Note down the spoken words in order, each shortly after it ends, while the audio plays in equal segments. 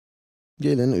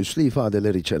Gelin üslü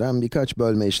ifadeler içeren birkaç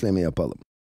bölme işlemi yapalım.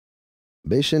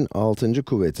 5'in 6.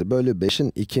 kuvveti bölü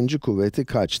 5'in 2. kuvveti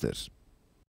kaçtır?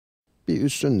 Bir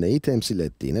üssün neyi temsil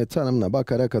ettiğini tanımına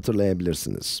bakarak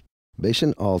hatırlayabilirsiniz.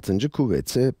 5'in 6.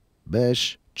 kuvveti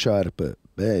 5 çarpı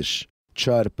 5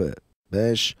 çarpı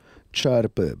 5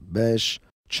 çarpı 5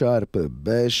 çarpı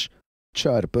 5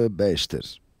 çarpı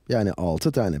 5'tir. Yani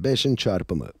 6 tane 5'in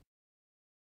çarpımı.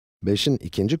 5'in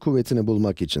 2. kuvvetini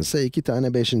bulmak içinse 2 tane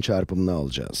 5'in çarpımını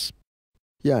alacağız.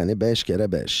 Yani 5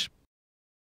 kere 5.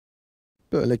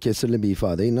 Böyle kesirli bir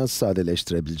ifadeyi nasıl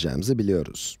sadeleştirebileceğimizi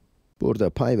biliyoruz. Burada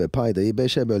pay ve paydayı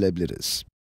 5'e bölebiliriz.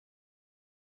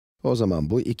 O zaman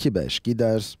bu 2 5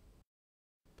 gider.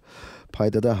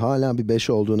 Paydada hala bir 5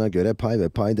 olduğuna göre pay ve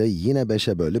paydayı yine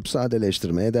 5'e bölüp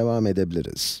sadeleştirmeye devam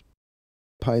edebiliriz.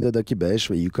 Paydadaki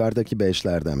 5 ve yukarıdaki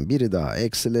 5'lerden biri daha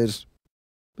eksilir.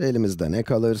 Elimizde ne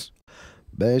kalır?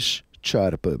 5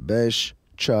 çarpı 5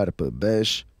 çarpı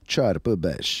 5 çarpı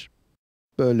 5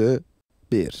 bölü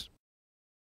 1.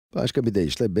 Başka bir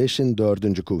deyişle 5'in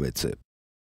 4. kuvveti.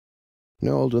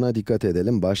 Ne olduğuna dikkat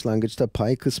edelim. Başlangıçta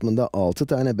pay kısmında 6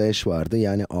 tane 5 vardı.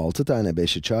 Yani 6 tane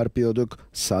 5'i çarpıyorduk,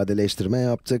 sadeleştirme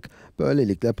yaptık.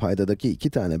 Böylelikle paydadaki 2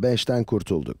 tane 5'ten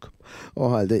kurtulduk.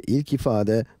 O halde ilk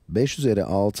ifade 5 üzeri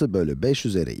 6 bölü 5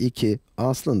 üzeri 2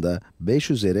 aslında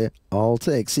 5 üzeri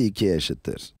 6 eksi 2'ye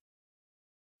eşittir.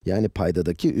 Yani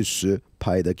paydadaki üssü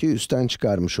paydaki üstten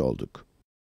çıkarmış olduk.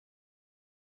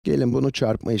 Gelin bunu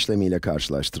çarpma işlemiyle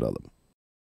karşılaştıralım.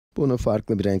 Bunu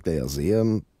farklı bir renkle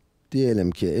yazayım.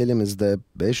 Diyelim ki elimizde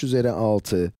 5 üzeri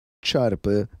 6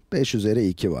 çarpı 5 üzeri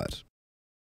 2 var.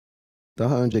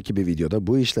 Daha önceki bir videoda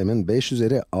bu işlemin 5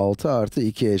 üzeri 6 artı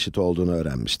 2'ye eşit olduğunu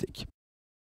öğrenmiştik.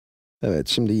 Evet,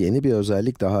 şimdi yeni bir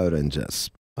özellik daha öğreneceğiz.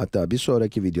 Hatta bir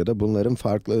sonraki videoda bunların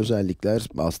farklı özellikler,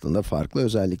 aslında farklı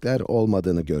özellikler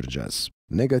olmadığını göreceğiz.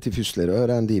 Negatif üsleri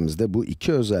öğrendiğimizde bu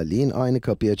iki özelliğin aynı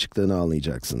kapıya çıktığını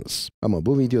anlayacaksınız. Ama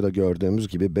bu videoda gördüğümüz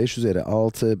gibi 5 üzeri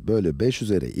 6 bölü 5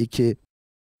 üzeri 2,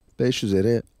 5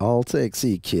 üzeri 6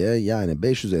 eksi 2'ye yani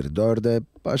 5 üzeri 4'e,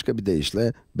 başka bir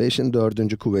deyişle 5'in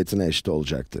 4. kuvvetine eşit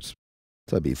olacaktır.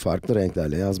 Tabii farklı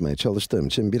renklerle yazmaya çalıştığım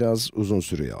için biraz uzun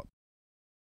sürüyor.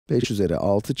 5 üzeri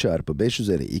 6 çarpı 5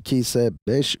 üzeri 2 ise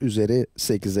 5 üzeri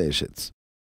 8'e eşit.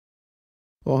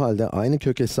 O halde aynı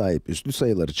köke sahip üslü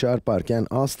sayıları çarparken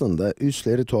aslında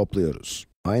üsleri topluyoruz.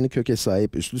 Aynı köke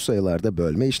sahip üslü sayılarda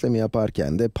bölme işlemi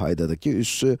yaparken de paydadaki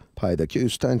üssü paydaki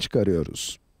üstten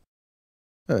çıkarıyoruz.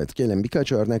 Evet, gelin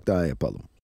birkaç örnek daha yapalım.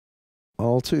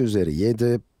 6 üzeri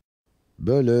 7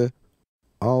 bölü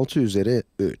 6 üzeri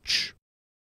 3.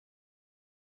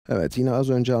 Evet, yine az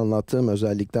önce anlattığım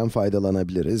özellikten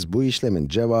faydalanabiliriz. Bu işlemin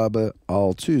cevabı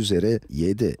 6 üzeri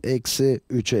 7 eksi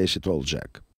 3'e eşit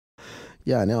olacak.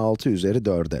 Yani 6 üzeri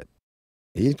 4'e.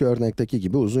 İlk örnekteki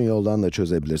gibi uzun yoldan da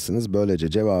çözebilirsiniz. Böylece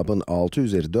cevabın 6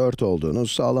 üzeri 4 olduğunu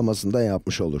sağlamasını da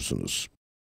yapmış olursunuz.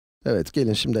 Evet,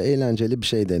 gelin şimdi eğlenceli bir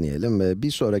şey deneyelim ve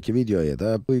bir sonraki videoya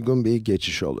da uygun bir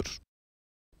geçiş olur.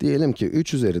 Diyelim ki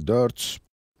 3 üzeri 4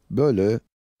 bölü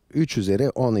 3 üzeri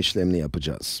 10 işlemini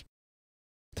yapacağız.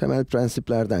 Temel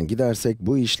prensiplerden gidersek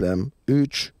bu işlem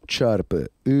 3 çarpı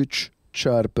 3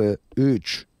 çarpı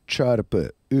 3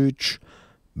 çarpı 3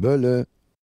 bölü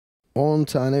 10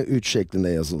 tane 3 şeklinde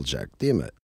yazılacak, değil mi?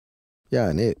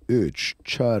 Yani 3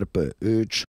 çarpı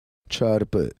 3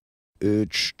 çarpı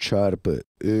 3 çarpı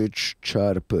 3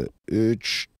 çarpı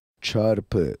 3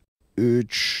 çarpı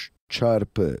 3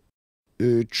 çarpı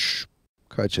 3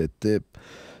 kaç etti?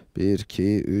 1,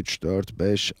 2, 3, 4,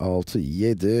 5, 6,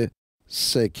 7,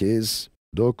 8,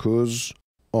 9,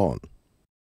 10.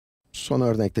 Son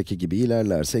örnekteki gibi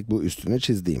ilerlersek bu üstünü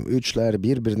çizdiğim 3'ler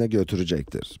birbirine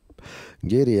götürecektir.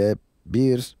 Geriye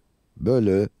 1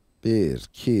 bölü 1,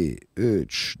 2,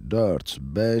 3, 4,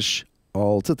 5,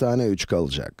 6 tane 3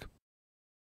 kalacak.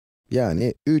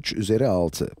 Yani 3 üzeri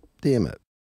 6, değil mi?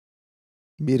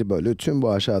 1 bölü tüm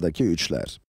bu aşağıdaki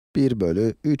 3'ler. 1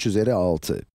 bölü 3 üzeri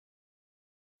 6.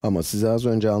 Ama size az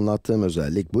önce anlattığım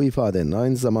özellik, bu ifadenin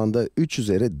aynı zamanda 3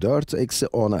 üzeri 4 eksi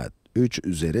 10'a, 3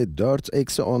 üzeri 4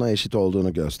 eksi 10'a eşit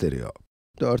olduğunu gösteriyor.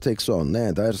 4 eksi 10 ne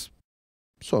eder?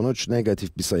 Sonuç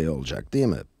negatif bir sayı olacak, değil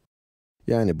mi?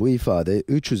 Yani bu ifade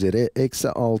 3 üzeri eksi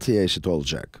 6'ya eşit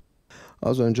olacak.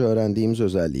 Az önce öğrendiğimiz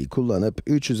özelliği kullanıp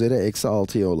 3 üzeri eksi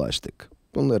 6'ya ulaştık.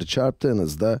 Bunları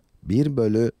çarptığınızda 1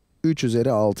 bölü 3 üzeri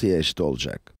 6'ya eşit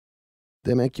olacak.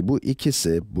 Demek ki bu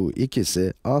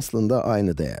ikisi aslında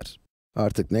aynı değer.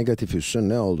 Artık negatif üssün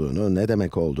ne olduğunu, ne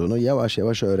demek olduğunu yavaş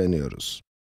yavaş öğreniyoruz.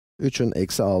 3'ün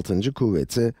eksi 6.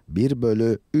 kuvveti 1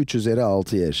 bölü 3 üzeri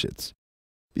 6'ya eşit.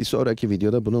 Bir sonraki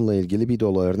videoda bununla ilgili bir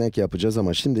dolu örnek yapacağız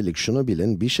ama şimdilik şunu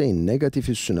bilin, bir şeyin negatif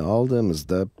üssünü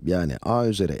aldığımızda, yani a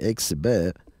üzeri eksi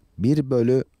b, 1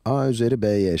 bölü a üzeri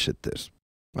b'ye eşittir.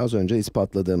 Az önce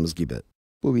ispatladığımız gibi.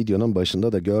 Bu videonun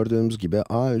başında da gördüğümüz gibi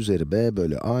a üzeri b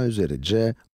bölü a üzeri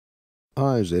c,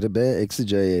 a üzeri b eksi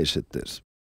c'ye eşittir.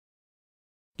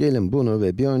 Gelin bunu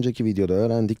ve bir önceki videoda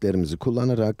öğrendiklerimizi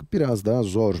kullanarak biraz daha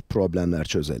zor problemler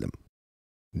çözelim.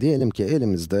 Diyelim ki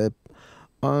elimizde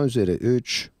a üzeri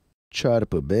 3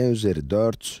 çarpı b üzeri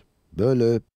 4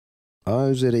 bölü a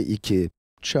üzeri 2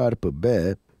 çarpı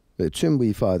b ve tüm bu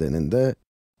ifadenin de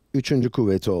 3.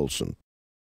 kuvveti olsun.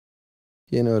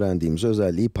 Yeni öğrendiğimiz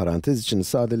özelliği parantez içini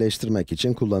sadeleştirmek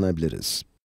için kullanabiliriz.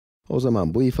 O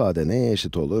zaman bu ifade neye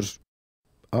eşit olur?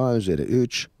 A üzeri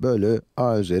 3 bölü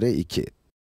a üzeri 2.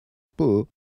 Bu,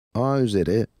 a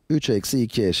üzeri 3 eksi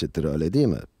 2 eşittir, öyle değil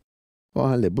mi? O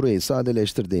halde burayı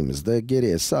sadeleştirdiğimizde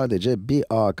geriye sadece bir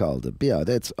a kaldı, bir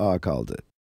adet a kaldı.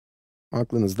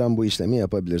 Aklınızdan bu işlemi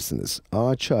yapabilirsiniz.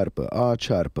 A çarpı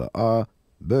a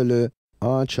bölü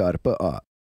a çarpı a.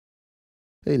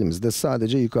 Elimizde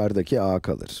sadece yukarıdaki a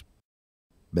kalır.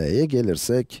 B'ye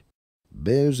gelirsek,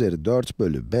 b üzeri 4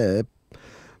 bölü b,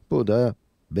 bu da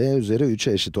b üzeri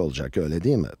 3'e eşit olacak, öyle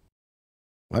değil mi?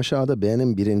 Aşağıda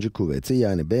b'nin 1. kuvveti,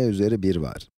 yani b üzeri 1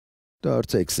 var.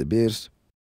 4 eksi 1,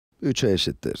 3'e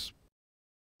eşittir.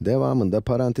 Devamında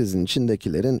parantezin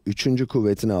içindekilerin 3.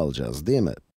 kuvvetini alacağız, değil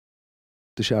mi?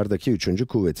 Dışarıdaki 3.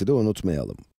 kuvveti de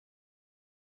unutmayalım.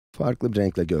 Farklı bir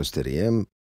renkle göstereyim.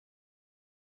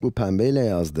 Bu pembeyle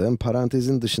yazdığım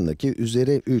parantezin dışındaki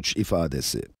üzeri 3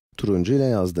 ifadesi. Turuncu ile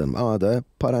yazdığım a da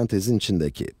parantezin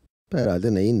içindeki.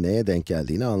 Herhalde neyin neye denk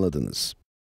geldiğini anladınız.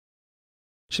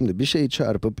 Şimdi bir şeyi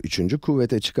çarpıp 3.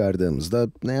 kuvvete çıkardığımızda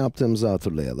ne yaptığımızı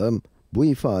hatırlayalım. Bu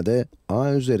ifade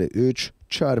a üzeri 3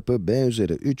 çarpı b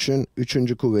üzeri 3'ün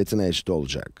 3. kuvvetine eşit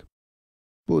olacak.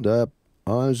 Bu da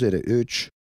a üzeri 3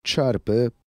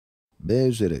 çarpı b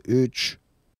üzeri 3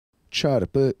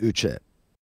 çarpı 3'e.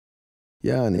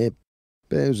 Yani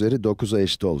b üzeri 9'a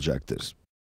eşit olacaktır.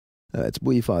 Evet,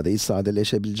 bu ifadeyi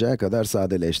sadeleşebileceği kadar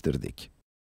sadeleştirdik.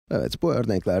 Evet, bu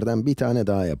örneklerden bir tane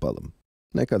daha yapalım.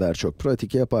 Ne kadar çok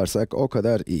pratik yaparsak o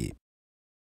kadar iyi.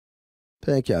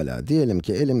 Pekala, diyelim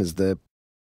ki elimizde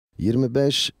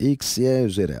 25x(y)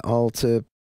 üzeri 6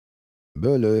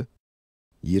 bölü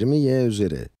 20y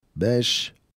üzeri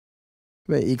 5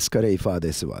 ve x kare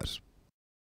ifadesi var.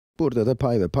 Burada da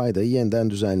pay ve paydayı yeniden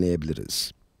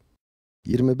düzenleyebiliriz.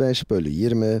 25 bölü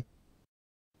 20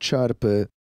 çarpı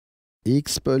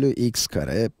x bölü x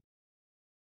kare,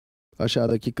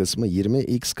 aşağıdaki kısmı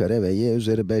 20x kare ve y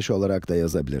üzeri 5 olarak da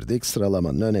yazabilirdik.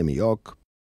 Sıralamanın önemi yok.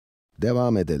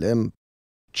 Devam edelim.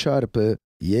 Çarpı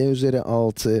y üzeri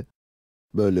 6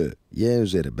 bölü y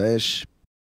üzeri 5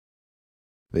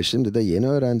 ve şimdi de yeni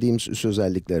öğrendiğimiz üs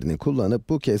özelliklerini kullanıp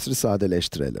bu kesri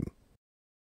sadeleştirelim.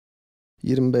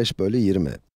 25 bölü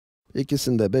 20.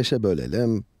 İkisini de 5'e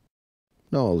bölelim.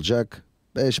 Ne olacak?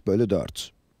 5 bölü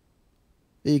 4.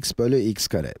 X bölü x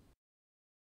kare.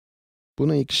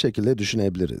 Bunu iki şekilde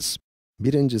düşünebiliriz.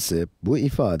 Birincisi, bu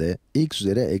ifade x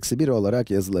üzeri eksi 1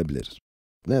 olarak yazılabilir.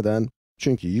 Neden?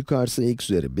 Çünkü yukarısı x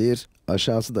üzeri 1,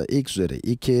 aşağısı da x üzeri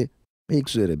 2,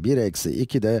 x üzeri 1 eksi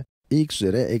 2 de x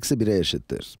üzeri eksi 1'e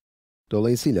eşittir.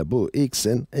 Dolayısıyla bu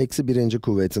x'in eksi 1.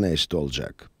 kuvvetine eşit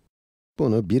olacak.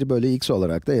 Bunu 1 bölü x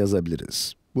olarak da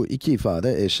yazabiliriz. Bu iki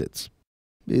ifade eşit.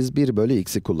 Biz 1 bölü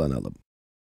x'i kullanalım.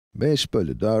 5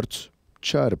 bölü 4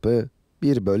 çarpı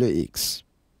 1 bölü x.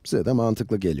 Size de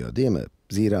mantıklı geliyor, değil mi?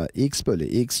 Zira x bölü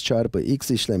x çarpı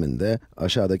x işleminde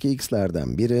aşağıdaki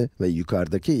x'lerden biri ve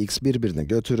yukarıdaki x birbirini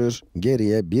götürür,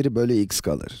 geriye 1 bölü x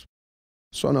kalır.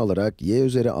 Son olarak y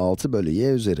üzeri 6 bölü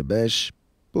y üzeri 5,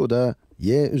 bu da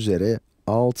y üzeri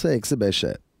 6 eksi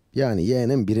 5'e, yani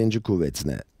y'nin 1.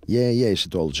 kuvvetine, y'ye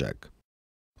eşit olacak.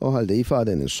 O halde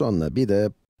ifadenin sonuna bir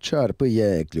de çarpı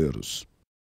y ekliyoruz.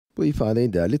 Bu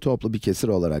ifadeyi değerli toplu bir kesir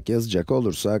olarak yazacak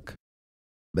olursak,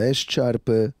 5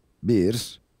 çarpı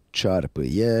 1 çarpı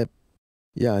y,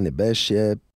 yani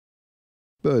 5y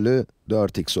bölü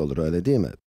 4x olur, öyle değil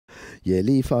mi?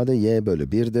 Y'li ifade y bölü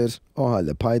 1'dir. O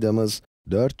halde paydamız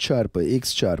 4 çarpı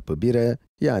x çarpı 1'e,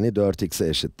 yani 4x'e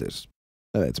eşittir.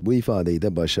 Evet, bu ifadeyi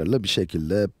de başarılı bir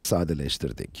şekilde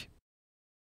sadeleştirdik.